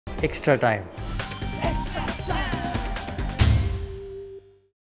extra time.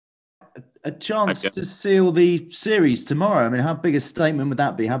 A chance to seal the series tomorrow. I mean, how big a statement would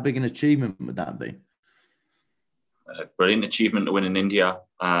that be? How big an achievement would that be? A brilliant achievement to win in India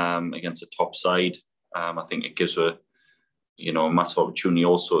against a top side. I think it gives a massive opportunity.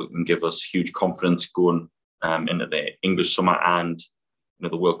 Also, it can give us huge confidence going into the English summer and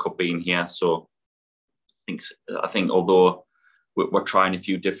the World Cup being here. So I think although we're trying a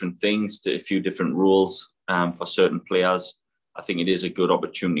few different things, a few different rules for certain players, I think it is a good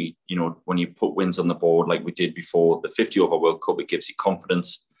opportunity. When you put wins on the board like we did before the 50 over World Cup, it gives you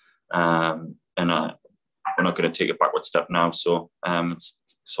confidence. And we're not going to take a backward step now. So it's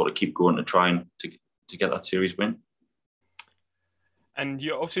sort of keep going to try and to get that series win. And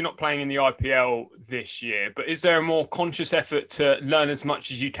you're obviously not playing in the IPL this year, but is there a more conscious effort to learn as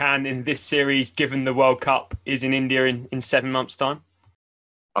much as you can in this series, given the World Cup is in India in 7 months' time?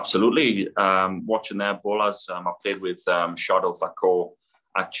 Absolutely. Watching their bowlers, I played with Shardul Thakur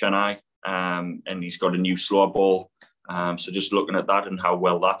at Chennai, and he's got a new slower ball. So just looking at that and how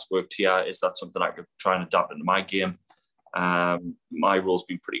well that's worked here, is that something I could try and adapt into my game? My role's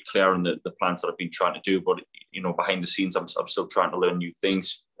been pretty clear in the plans that I've been trying to do, but behind the scenes, I'm still trying to learn new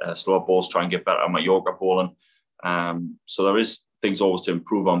things. Slower balls, try and get better at my Yorker bowling. So there is things always to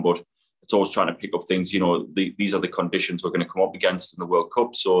improve on, but it's always trying to pick up things. These are the conditions we're going to come up against in the World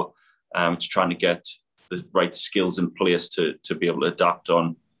Cup. So it's trying to get the right skills in place to be able to adapt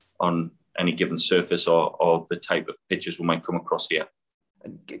on any given surface or the type of pitches we might come across here.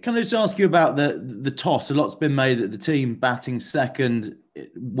 Can I just ask you about the toss? A lot's been made that the team batting second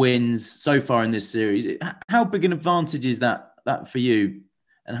wins so far in this series. How big an advantage is that for you?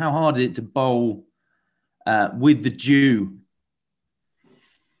 And how hard is it to bowl with the dew?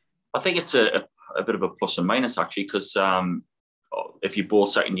 I think it's a bit of a plus and minus, actually, because if you bowl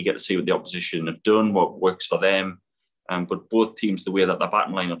second, you get to see what the opposition have done, what works for them. But both teams, the way that their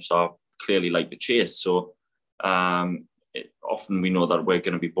batting lineups are, clearly like the chase. So often we know that we're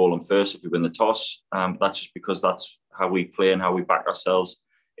going to be bowling first if we win the toss. That's just because that's how we play and how we back ourselves.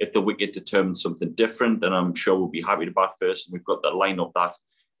 If the wicket determines something different, then I'm sure we'll be happy to bat first. And we've got that lineup that,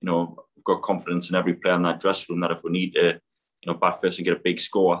 we've got confidence in every player in that dressing room that if we need to, bat first and get a big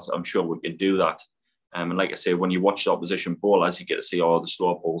score, I'm sure we can do that. And like I say, when you watch the opposition bowlers, you get to see, the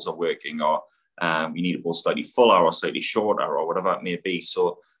slow balls are working, or you need a ball slightly fuller or slightly shorter or whatever it may be.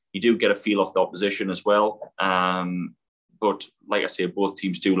 So you do get a feel of the opposition as well. But like I say, both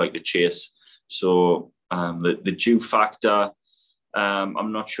teams do like to chase. So the dew factor,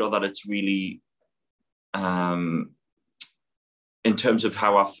 I'm not sure that it's really, in terms of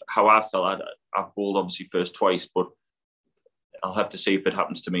how I felt, I've bowled obviously first twice, but I'll have to see if it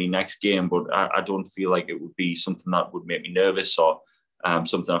happens to me next game. But I don't feel like it would be something that would make me nervous or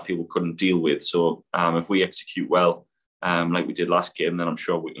something I feel we couldn't deal with. So if we execute well, like we did last game, then I'm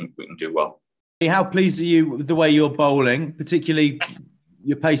sure we can do well. How pleased are you with the way you're bowling, particularly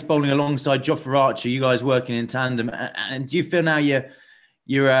your pace bowling alongside Jofra Archer, you guys working in tandem? And do you feel now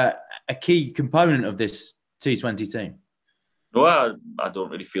you're a key component of this T20 team? No, I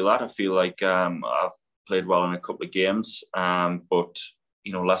don't really feel that. I feel like I've played well in a couple of games, but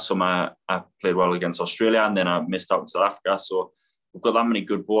last summer I played well against Australia, and then I missed out in South Africa. So we've got that many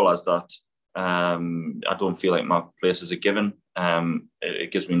good bowlers that I don't feel like my place is a given.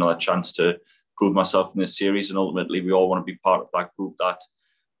 It gives me another chance to prove myself in this series, and ultimately we all want to be part of that group that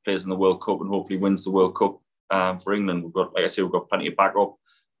plays in the World Cup and hopefully wins the World Cup for England. We've got plenty of backup.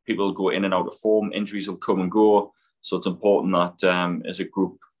 People will go in and out of form. Injuries will come and go. So it's important that as a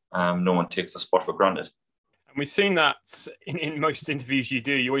group, no one takes the spot for granted. And we've seen that in most interviews you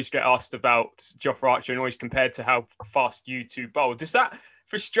do. You always get asked about Jofra Archer and always compared to how fast you two bowl. Does that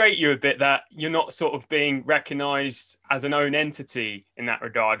frustrate you a bit that you're not sort of being recognised as an own entity in that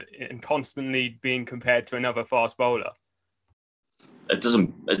regard and constantly being compared to another fast bowler? It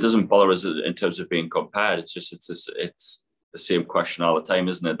doesn't bother us in terms of being compared. It's the same question all the time,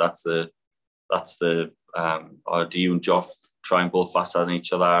 isn't it? That's the do you and Joff try and bowl faster than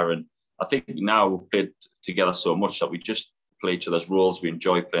each other? And I think now we've played together so much that we just play each other's roles. We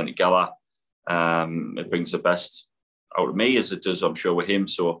enjoy playing together. It brings the best out of me as it does, I'm sure, with him.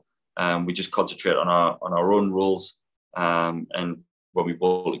 So we just concentrate on our own roles. And when we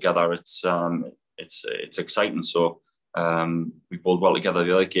bowl together, it's exciting. So we bowled well together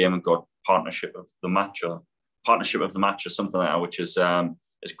the other game and got partnership of the match or something like that, which is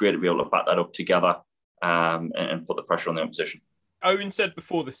it's great to be able to back that up together and put the pressure on the opposition. Owen said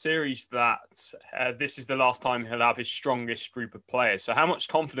before the series that this is the last time he'll have his strongest group of players. So how much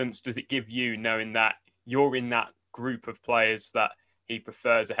confidence does it give you knowing that you're in that group of players that he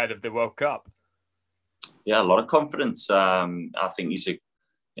prefers ahead of the World Cup? Yeah, a lot of confidence. I think he's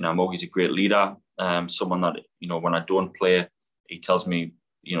Moggy's a great leader. Someone that, when I don't play, he tells me,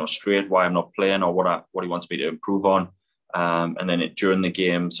 straight why I'm not playing or what he wants me to improve on. And then during the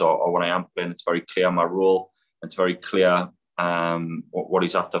games or when I am playing, it's very clear my role. It's very clear what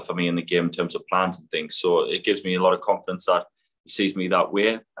he's after for me in the game in terms of plans and things. So it gives me a lot of confidence that he sees me that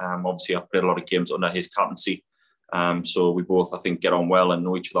way. Obviously, I've played a lot of games under his captaincy. So we both, I think, get on well and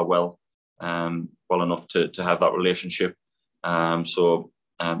know each other well enough to have that relationship. I'm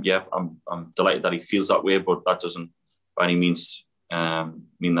delighted that he feels that way, but that doesn't by any means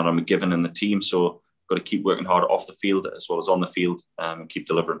mean that I'm a given in the team. So I've got to keep working hard off the field as well as on the field and keep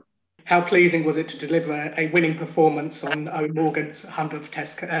delivering. How pleasing was it to deliver a winning performance on Owen Morgan's 100th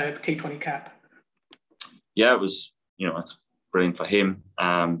Test T20 cap? Yeah, it was. It's brilliant for him.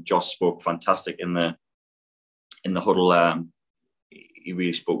 Josh spoke fantastic in the huddle. He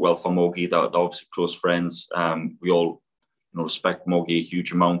really spoke well for Moggy. They're obviously close friends. We all respect Moggy a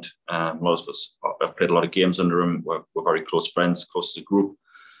huge amount. A lot of us have played a lot of games under him. We're very close friends, close as a group.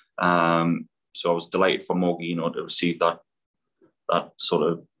 So I was delighted for Moggy, to receive that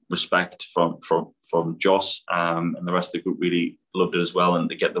sort of respect from Joss, and the rest of the group really loved it as well. And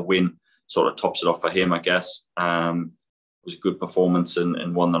to get the win sort of tops it off for him, I guess. It was a good performance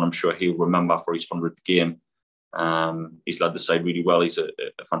and one that I'm sure he'll remember for his 100th game. He's led the side really well. He's a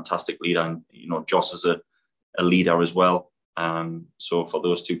fantastic leader, and Joss is a leader as well. So for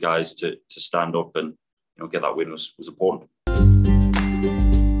those two guys to stand up and get that win was important.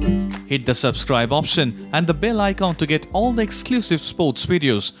 Hit the subscribe option and the bell icon to get all the exclusive sports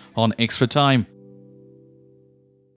videos on Extra Time.